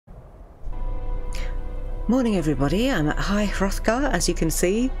Morning everybody, I'm at High Hrothgar, as you can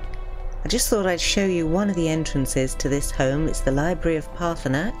see. I just thought I'd show you one of the entrances to this home. It's the Library of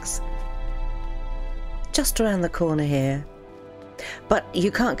Paarthurnax. Just around the corner here. But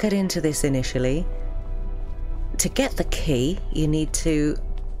you can't get into this initially. To get the key, you need to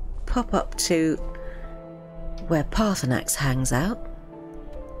pop up to where Paarthurnax hangs out.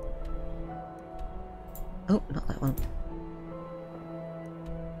 Oh, not that one.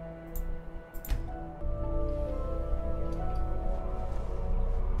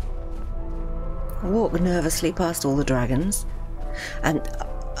 Walk nervously past all the dragons, and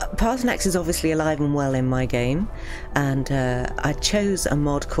Paarthurnax is obviously alive and well in my game, and I chose a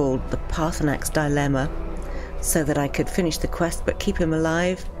mod called the Paarthurnax Dilemma so that I could finish the quest but keep him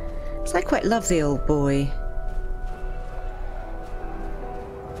alive, because I quite love the old boy.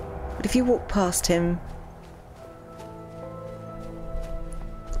 But if you walk past him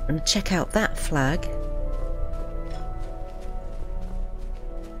and check out that flag,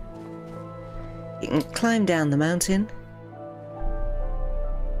 you can climb down the mountain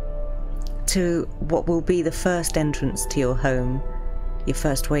to what will be the first entrance to your home, your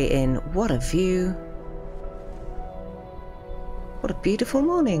first way in. What a view! What a beautiful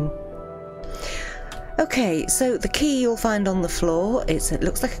morning! Okay, so the key you'll find on the floor. It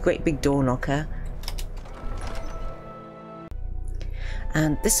looks like a great big door knocker.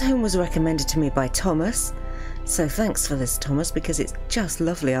 And this home was recommended to me by Thomas, so thanks for this, Thomas, because it's just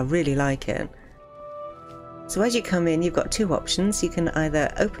lovely. I really like it. So as you come in, you've got two options. You can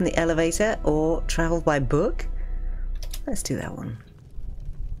either open the elevator or travel by book. Let's do that one.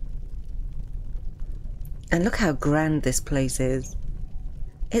 And look how grand this place is.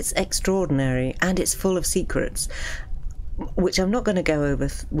 It's extraordinary, and it's full of secrets, which I'm not going to go over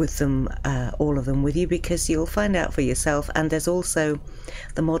with them, all of them with you, because you'll find out for yourself. And there's also,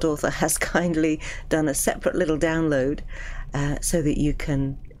 the mod author has kindly done a separate little download so that you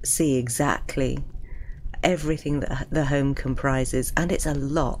can see exactly everything that the home comprises, and it's a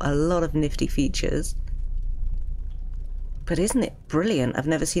lot of nifty features. But isn't it brilliant? I've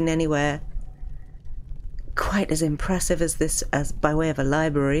never seen anywhere quite as impressive as this, as by way of a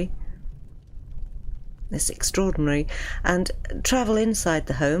library. It's extraordinary. And travel inside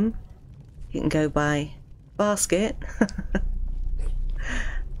the home, you can go by basket.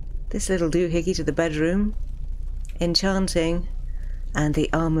 This little doohickey to the bedroom, enchanting, and the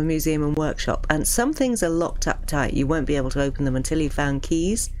armour museum and workshop. And some things are locked up tight. You won't be able to open them until you've found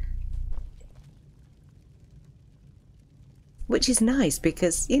keys, which is nice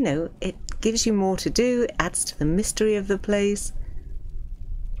because, you know, it gives you more to do, it adds to the mystery of the place,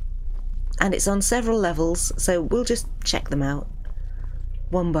 and it's on several levels, so we'll just check them out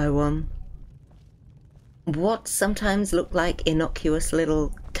one by one. What sometimes look like innocuous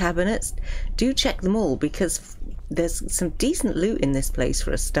little cabinets, do check them all, because there's some decent loot in this place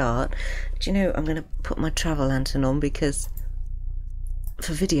for a start. Do you know, I'm going to put my travel lantern on because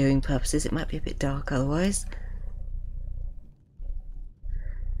for videoing purposes it might be a bit dark otherwise.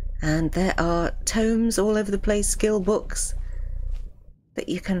 And there are tomes all over the place, skill books that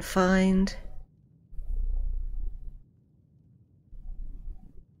you can find.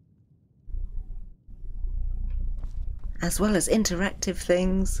 As well as interactive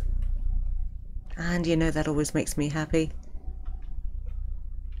things. And you know, that always makes me happy.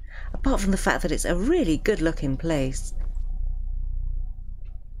 Apart from the fact that it's a really good looking place.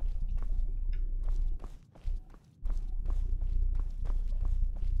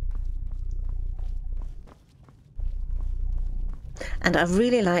 And I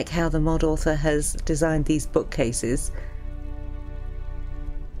really like how the mod author has designed these bookcases.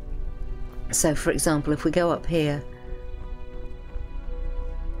 So for example, if we go up here,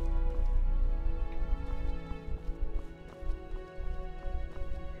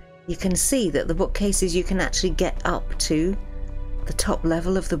 you can see that the bookcases, you can actually get up to the top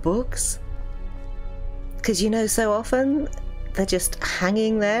level of the books. Because, you know, so often they're just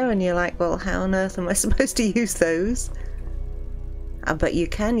hanging there and you're like, well, how on earth am I supposed to use those? But you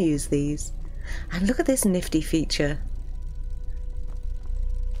can use these. And look at this nifty feature.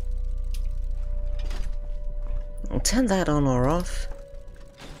 I'll turn that on or off.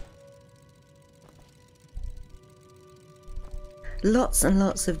 Lots and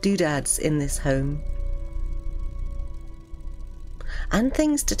lots of doodads in this home. And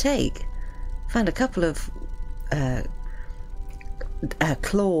things to take. Found a couple of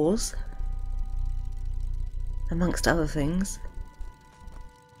claws, amongst other things.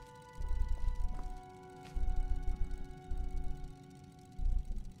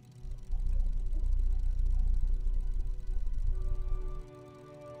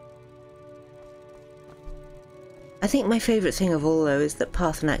 I think my favourite thing of all, though, is that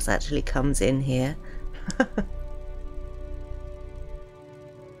Paarthurnax actually comes in here.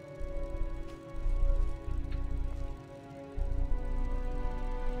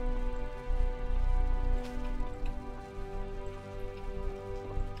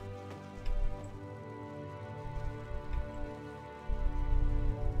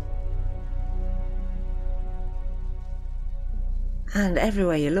 And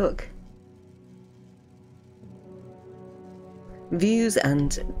everywhere you look, views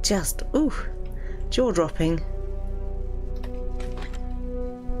and just, ooh, jaw-dropping.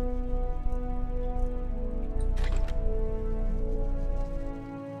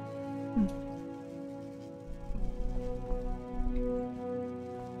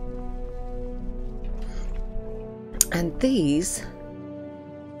 And these,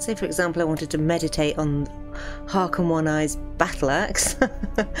 say for example I wanted to meditate on Harken One Eye's battle axe.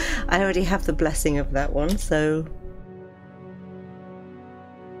 I already have the blessing of that one, so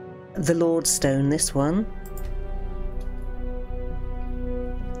the Lord Stone, this one.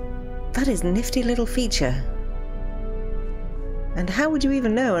 That is a nifty little feature. And how would you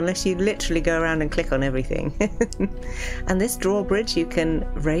even know unless you literally go around and click on everything? And this drawbridge you can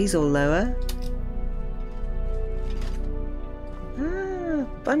raise or lower. Ah,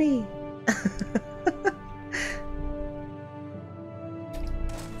 bunny.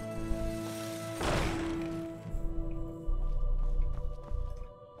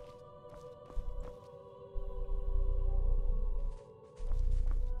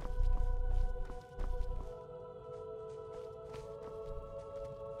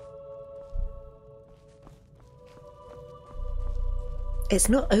 It's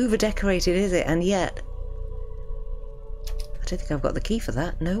not over decorated, is it? And yet I don't think I've got the key for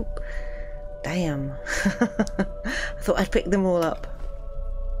that. Nope. Damn. I thought I'd pick them all up.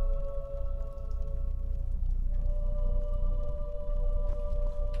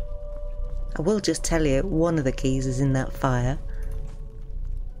 I will just tell you, one of the keys is in that fire.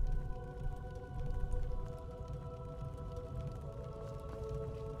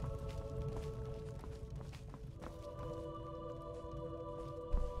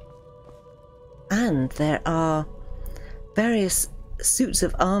 And there are various suits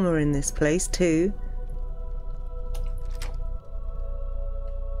of armour in this place too.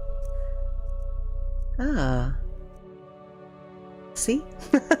 Ah. See?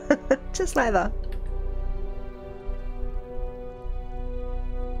 Just like that.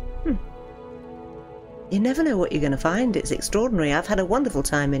 You never know what you're going to find. It's extraordinary. I've had a wonderful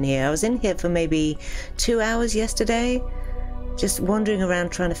time in here. I was in here for maybe 2 hours yesterday, just wandering around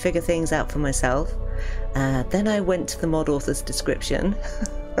trying to figure things out for myself. Then I went to the mod author's description.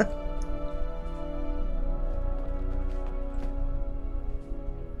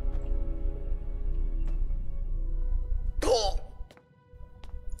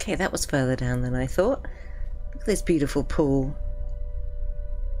 Okay, that was further down than I thought. Look at this beautiful pool.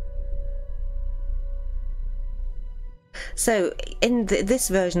 So in this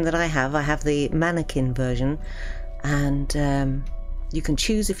version that I have the mannequin version, and you can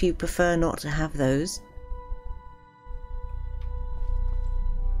choose if you prefer not to have those.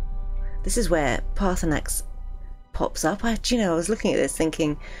 This is where Paarthurnax pops up. I was looking at this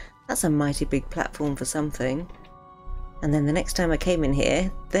thinking, that's a mighty big platform for something. And then the next time I came in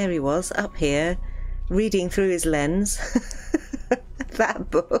here, there he was, up here, reading through his lens. That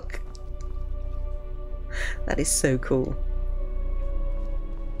book. That is so cool.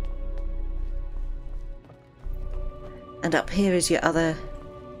 And up here is your other...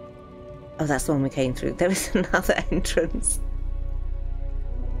 Oh, that's the one we came through. There is another entrance.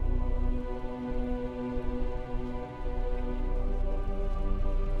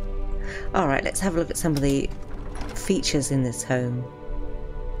 Alright, let's have a look at some of the features in this home.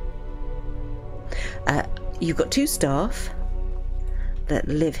 You've got 2 staff that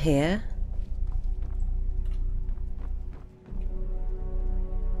live here.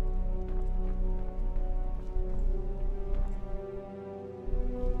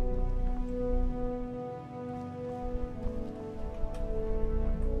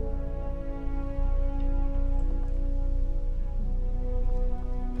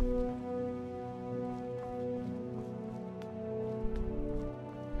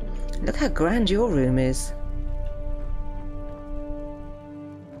 Look how grand your room is.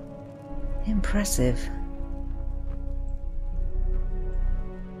 Impressive.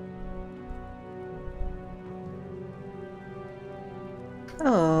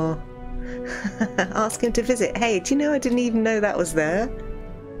 Oh. Ask him to visit. Hey, do you know I didn't even know that was there?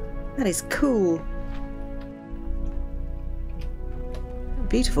 That is cool.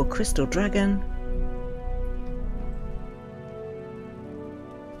 Beautiful crystal dragon.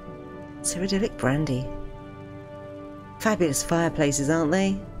 Cyrodiilic brandy. Fabulous fireplaces, aren't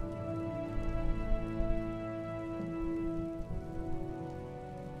they?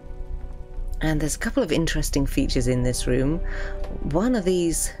 And there's a couple of interesting features in this room. One of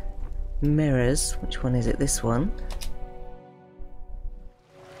these mirrors, which one is it? This one.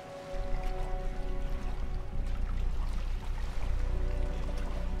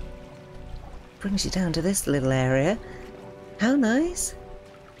 Brings you down to this little area. How nice.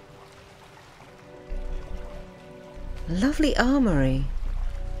 Lovely armoury.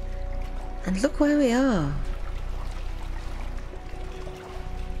 And look where we are.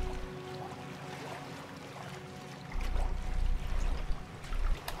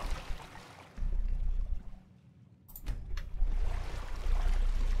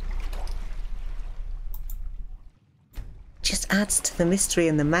 Just adds to the mystery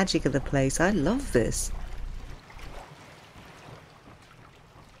and the magic of the place. I love this.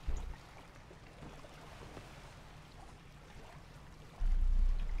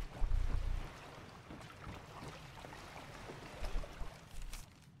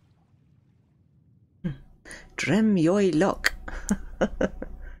 Drem Yoi Lock. A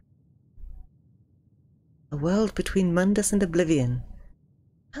world between Mundus and Oblivion.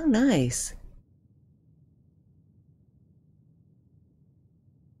 How nice.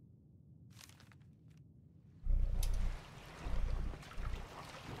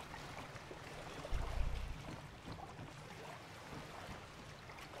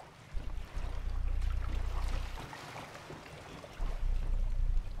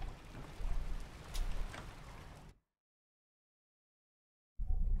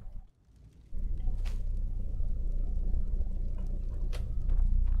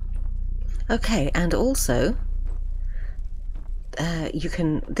 Okay, and also you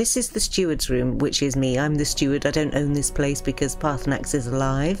can, this is the steward's room, which is me. I'm the steward. I don't own this place because Paarthurnax is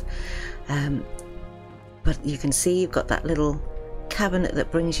alive. But you can see you've got that little cabinet that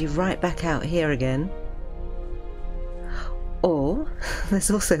brings you right back out here again. Or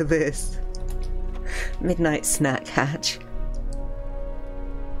there's also this midnight snack hatch.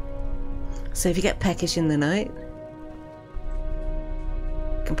 So if you get peckish in the night,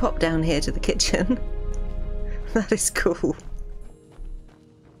 you can pop down here to the kitchen. That is cool.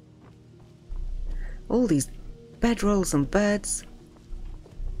 All these bedrolls and beds.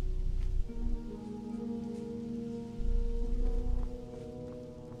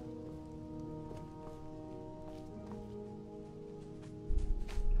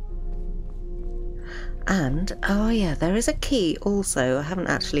 And, oh yeah, there is a key also, I haven't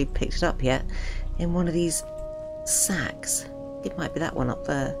actually picked it up yet, in one of these sacks. It might be that one up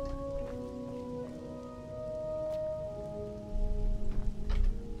there.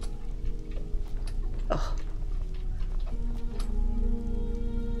 Oh.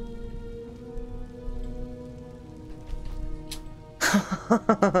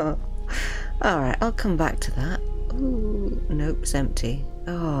 Alright, I'll come back to that. Ooh, nope, it's empty.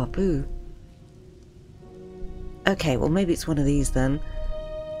 Oh, boo. Okay, well maybe it's one of these then.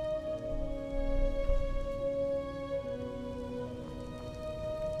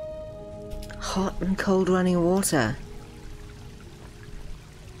 Hot and cold running water.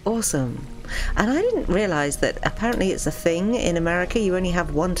 Awesome. And I didn't realise that apparently it's a thing in America. You only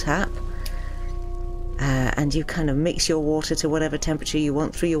have one tap. And you kind of mix your water to whatever temperature you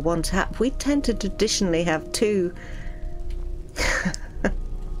want through your one tap. We tend to traditionally have two.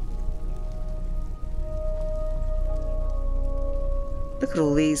 Look at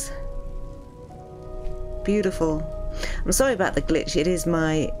all these. Beautiful. I'm sorry about the glitch. It is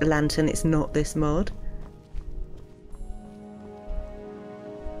my lantern. It's not this mod.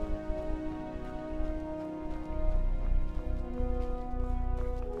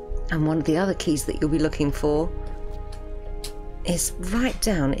 And one of the other keys that you'll be looking for is right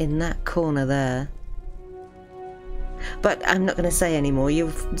down in that corner there. But I'm not going to say any more.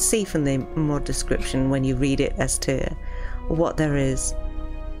 You'll see from the mod description when you read it as to what there is.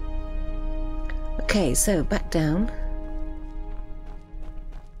 Okay, so back down.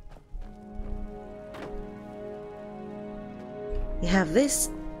 You have this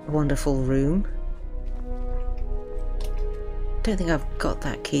wonderful room. Don't think I've got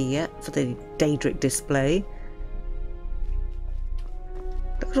that key yet for the Daedric display.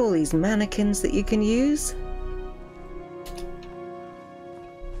 Look at all these mannequins that you can use.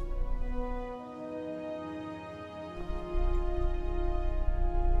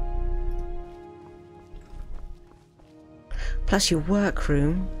 Plus your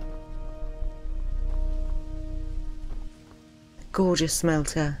workroom. Gorgeous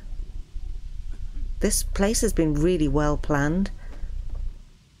smelter. This place has been really well planned.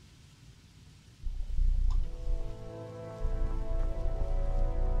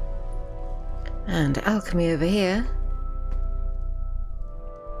 And alchemy over here.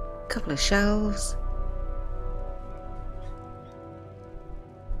 A couple of shelves.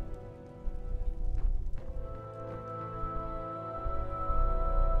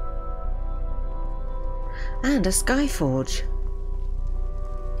 And a Skyforge.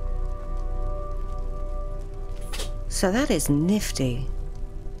 So that is nifty.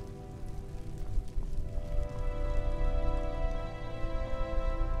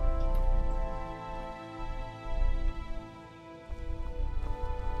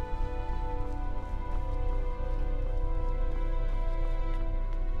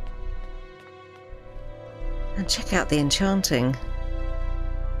 And check out the enchanting.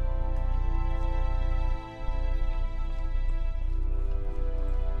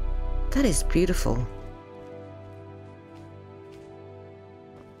 That is beautiful.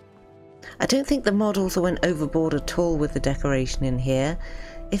 I don't think the mod author went overboard at all with the decoration in here.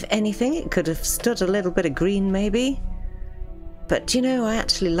 If anything, it could have stood a little bit of green maybe. But you know, I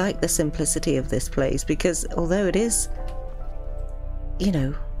actually like the simplicity of this place because although it is, you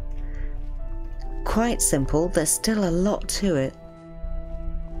know, quite simple, there's still a lot to it.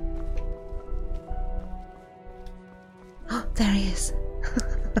 Oh, there he is.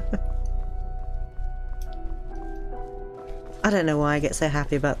 I don't know why I get so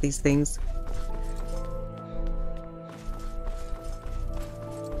happy about these things.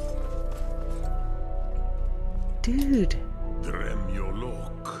 Dude.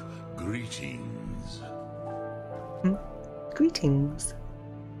 Dremyolok, greetings. Greetings.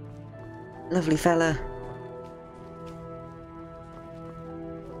 Lovely fella.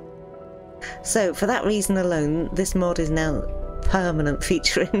 So, for that reason alone, this mod is now a permanent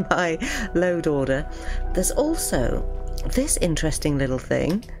feature in my load order. There's also this interesting little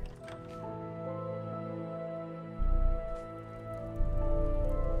thing.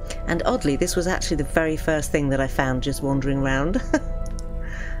 And oddly, this was actually the very first thing that I found just wandering around.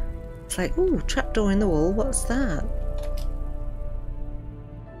 It's like, ooh, trapdoor in the wall, what's that?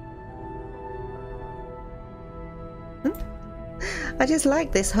 I just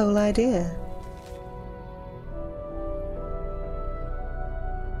like this whole idea.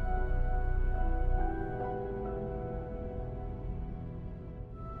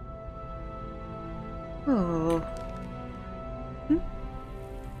 Oh.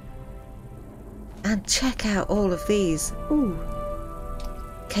 And check out all of these. Ooh.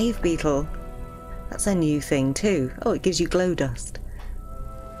 Cave beetle. That's a new thing too. Oh, it gives you glow dust.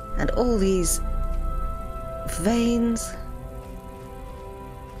 And all these veins.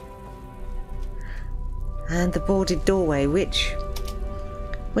 And the boarded doorway, which,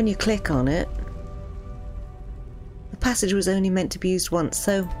 when you click on it, the passage was only meant to be used once,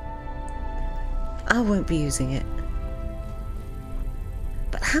 so I won't be using it.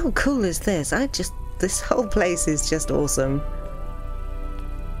 But how cool is this? This whole place is just awesome.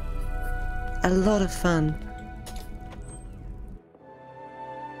 A lot of fun.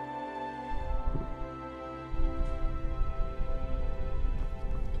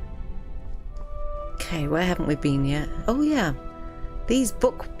 Okay, where haven't we been yet? Oh yeah, these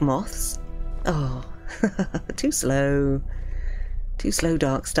book moths. Oh, too slow. Too slow,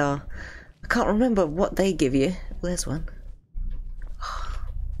 Darkstar. I can't remember what they give you. There's one.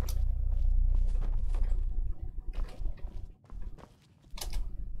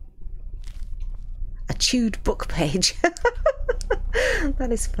 A chewed book page.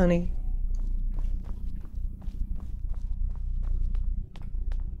 That is funny.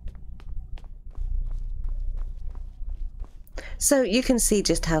 So you can see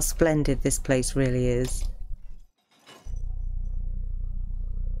just how splendid this place really is.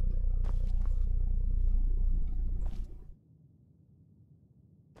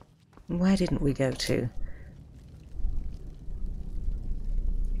 Where didn't we go to?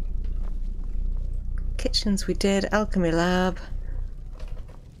 Kitchens we did, alchemy lab,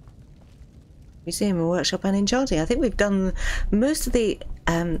 museum and workshop and enchanting. I think we've done most of the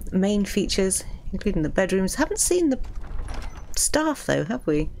main features, including the bedrooms. Haven't seen the staff though, have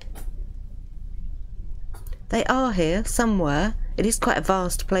we? They are here somewhere. It is quite a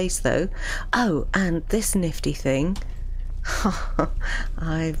vast place though. Oh, and this nifty thing.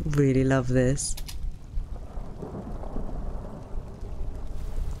 I really love this.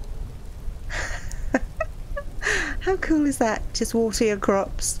 How cool is that? Just water your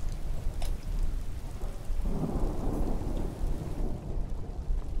crops.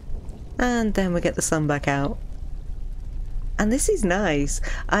 And then we get the sun back out. And this is nice.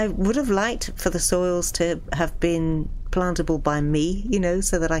 I would have liked for the soils to have been plantable by me, you know,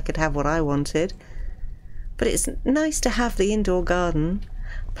 so that I could have what I wanted. But it's nice to have the indoor garden.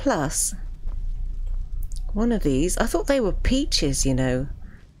 Plus, One of these, I thought they were peaches, you know,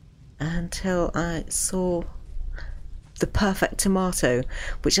 until I saw the perfect tomato,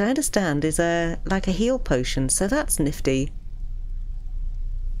 which I understand is like a heal potion, so that's nifty.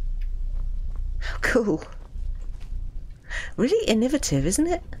 Cool. Really innovative, isn't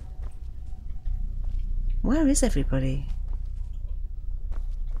it? Where is everybody?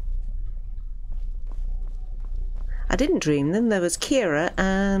 I didn't dream them. There was Kira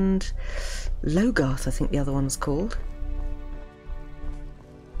and Logarth, I think the other one's called.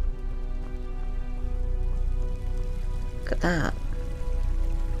 Look at that.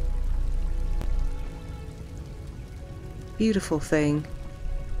 Beautiful thing.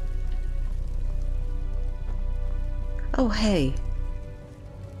 Oh, hey.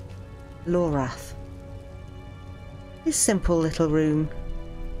 Lorath. This simple little room.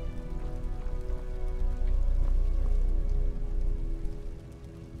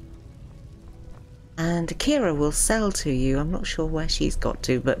 And Kira will sell to you. I'm not sure where she's got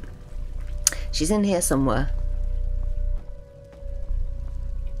to, but she's in here somewhere.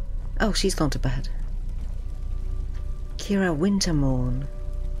 Oh, she's gone to bed. Kira Wintermorn.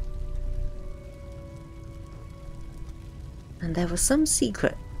 And there was some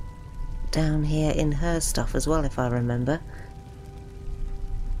secret down here in her stuff as well, if I remember.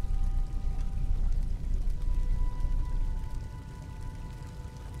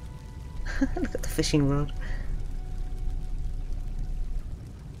 Look at the fishing rod.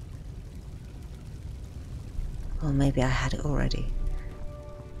 Well, maybe I had it already.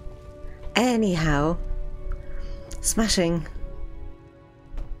 Anyhow, smashing.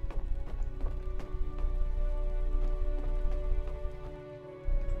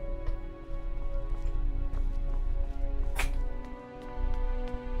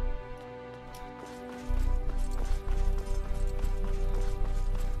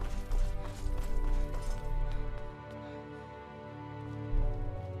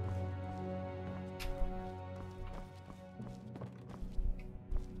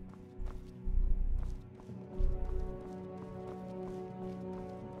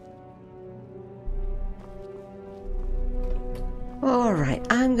 Alright,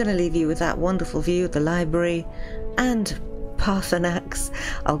 I'm going to leave you with that wonderful view of the library and Paarthurnax.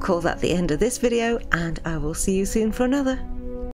 I'll call that the end of this video, and I will see you soon for another.